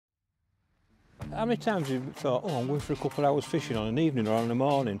How many times have you thought, oh, I'm going for a couple of hours fishing on an evening or on a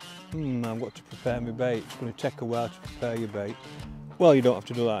morning? I've got to prepare my bait. It's going to take a while to prepare your bait. Well, you don't have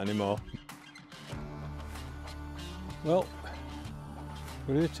to do that anymore. Well,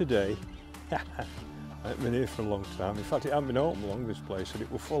 we're here today. I've been here for a long time. In fact, it hasn't been open long, this place, and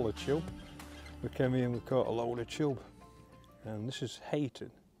it was full of chub. We came here and we caught a load of chub. And this is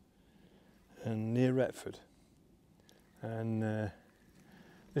Hayton, and near Retford. And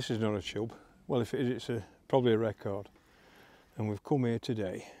this is not a chub. Well, if it is, it's probably a record. And we've come here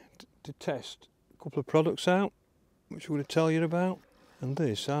today to test a couple of products out, which I'm going to tell you about. And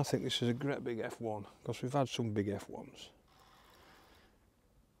this, I think this is a great big F1, because we've had some big F1s.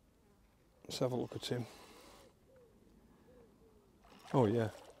 Let's have a look at him. Oh yeah,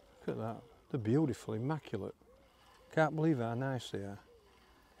 look at that. They're beautiful, immaculate. Can't believe how nice they are.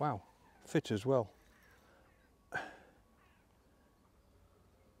 Wow, fit as well.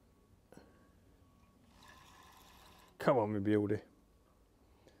 Come on, my beauty.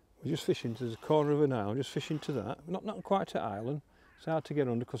 We're just fishing to the corner of an island, just fishing to that. Not quite to island. It's hard to get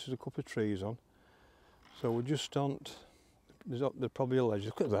under because there's a couple of trees on. So we're just on, there's probably a ledge.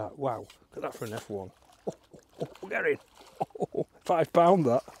 Look at that, wow. Look at that for an F1. Oh, get in. Oh, £5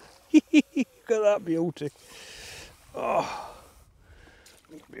 that. Look at that beauty. Oh,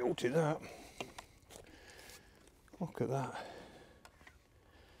 beauty that. Look at that.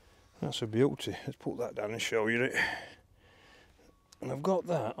 That's a beauty. Let's put that down and show you it. And I've got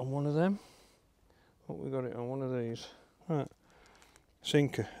that on one of them. Oh, we got it on one of these. Right.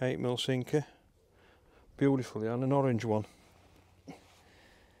 Sinker, 8mm sinker. Beautifully, and an orange one.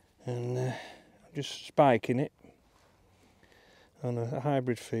 And I'm just spiking it on a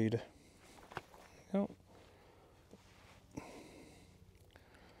hybrid feeder. There you go.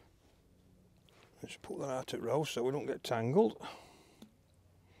 Let's put that out at row so we don't get tangled.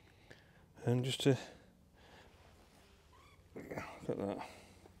 And just to look at that.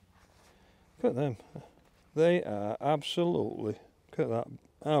 Look at them. They are absolutely, look at that.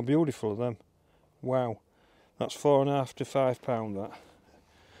 How beautiful are them. Wow. That's £4.5 to £5 that.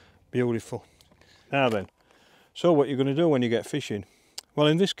 Beautiful. Now then, so what you're going to do when you get fishing? Well,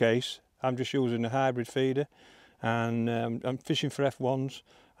 in this case, I'm just using a hybrid feeder, and I'm fishing for F1s,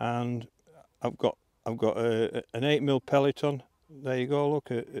 and I've got an 8mm pellet on. There you go, look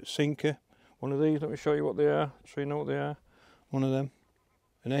at sinker. One of these, let me show you what they are, so you know what they are. One of them,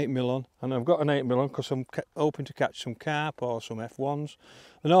 an 8mm on, and I've got an 8mm on because I'm hoping to catch some carp or some F1s.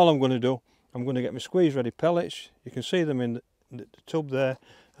 And all I'm going to do, I'm going to get my Squeez-Ready Pellets. You can see them in the tub there,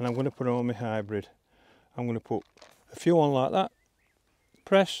 and I'm going to put them on my hybrid. I'm going to put a few on like that,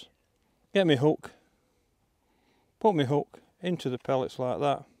 press, get my hook, put my hook into the pellets like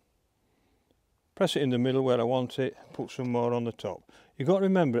that, press it in the middle where I want it, put some more on the top. You've got to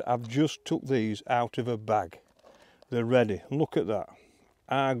remember, I've just took these out of a bag. They're ready. Look at that.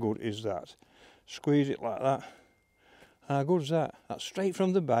 How good is that? Squeeze it like that. How good is that? That's straight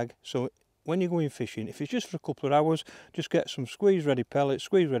from the bag. So when you're going fishing, if it's just for a couple of hours, just get some Squeez-Ready pellets,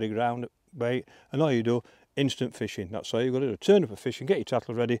 Squeez-Ready ground bait, and all you do, instant fishing. That's all you've got to do. Turn up a fishing, get your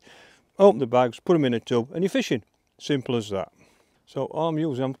tackle ready, open the bags, put them in a tub, and you're fishing. Simple as that. So all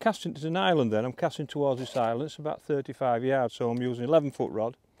I'm casting to an island then, I'm casting towards this island. It's about 35 yards, so I'm using an 11-foot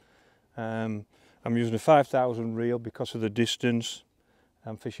rod. I'm using a 5,000 reel because of the distance.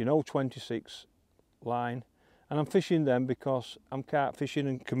 I'm fishing 026 line, and I'm fishing them because I'm carp fishing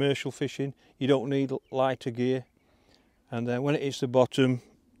and commercial fishing. You don't need lighter gear. And then when it hits the bottom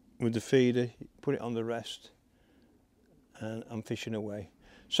with the feeder, you put it on the rest, and I'm fishing away.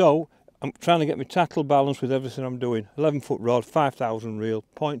 So I'm trying to get my tackle balance with everything I'm doing. 11-foot rod, 5,000 reel,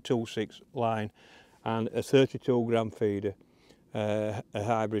 0.26 line, and a 32 gram feeder, a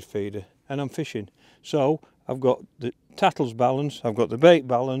hybrid feeder, and I'm fishing. So I've got the tackles balance, I've got the bait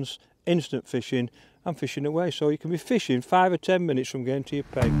balance, instant fishing, I'm fishing away. So you can be fishing 5 or 10 minutes from getting to your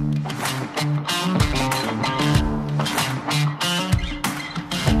peg.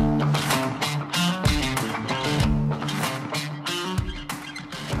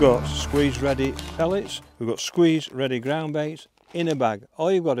 We've got Squeez-Ready Pellets, we've got Squeez-Ready ground baits in a bag.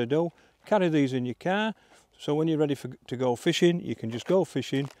 All you've got to do, carry these in your car, so when you're ready to go fishing, you can just go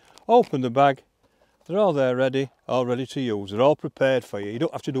fishing, open the bag, they're all there ready, all ready to use. They're all prepared for you. You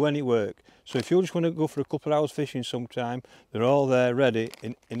don't have to do any work. So if you just want to go for a couple of hours fishing sometime, they're all there ready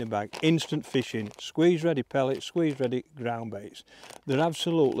in a bag. Instant fishing, Squeez-Ready Pellets, Squeez-Ready ground baits. They're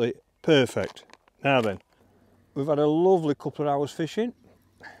absolutely perfect. Now then, we've had a lovely couple of hours fishing.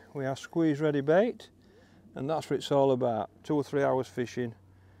 We have Squeez-Ready bait, and that's what it's all about. 2 or 3 hours fishing,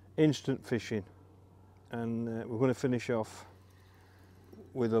 instant fishing. And we're going to finish off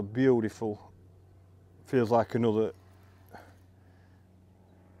with a beautiful feels like another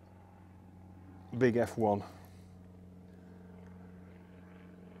big F1.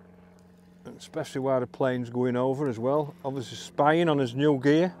 And especially while the plane's going over as well, obviously spying on his new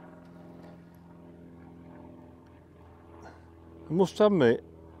gear. I must admit,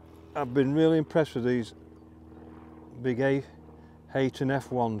 I've been really impressed with these big Hayton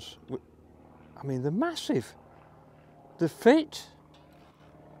F1s. I mean, they're massive. They're fit.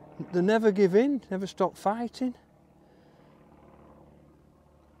 They never give in, never stop fighting.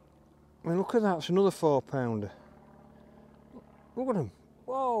 I mean, look at that, it's another 4-pounder. Look at them.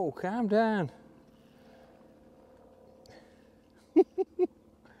 Whoa, calm down.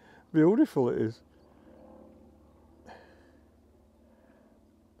 Beautiful it is.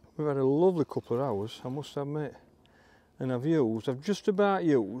 We've had a lovely couple of hours, I must admit. And I've just about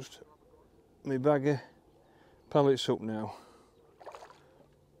used my bag of pellets up now.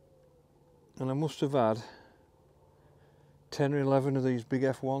 And I must have had 10 or 11 of these big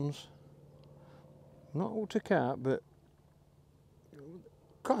F1s. Not up to cart, but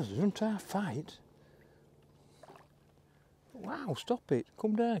God, it's an entire fight. Wow, stop it.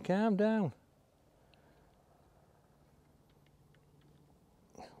 Come down, calm down.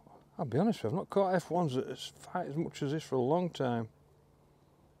 I'll be honest with you, I've not caught F1s that fight as much as this for a long time.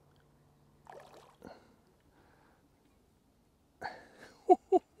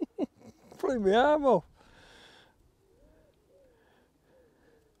 Putting my arm off.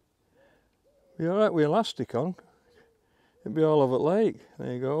 Be alright with elastic on. It'd be all over the lake.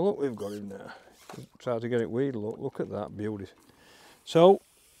 There you go, look, we've got him now. Try to get it weed, look at that beauty. So,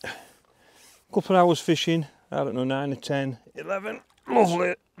 a couple of hours fishing, I don't know, 9 or 10, 11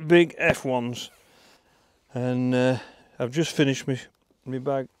 lovely big F1s. And I've just finished my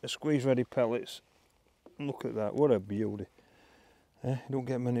bag of Squeez-Ready Pellets. Look at that, what a beauty. You don't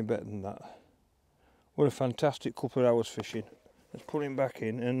get many better than that. What a fantastic couple of hours fishing. Let's put him back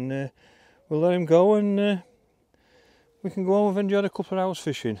in and we'll let him go, and we can go home. We've enjoyed a couple of hours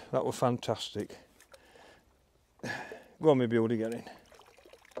fishing. That was fantastic. Go on, my beauty, get in.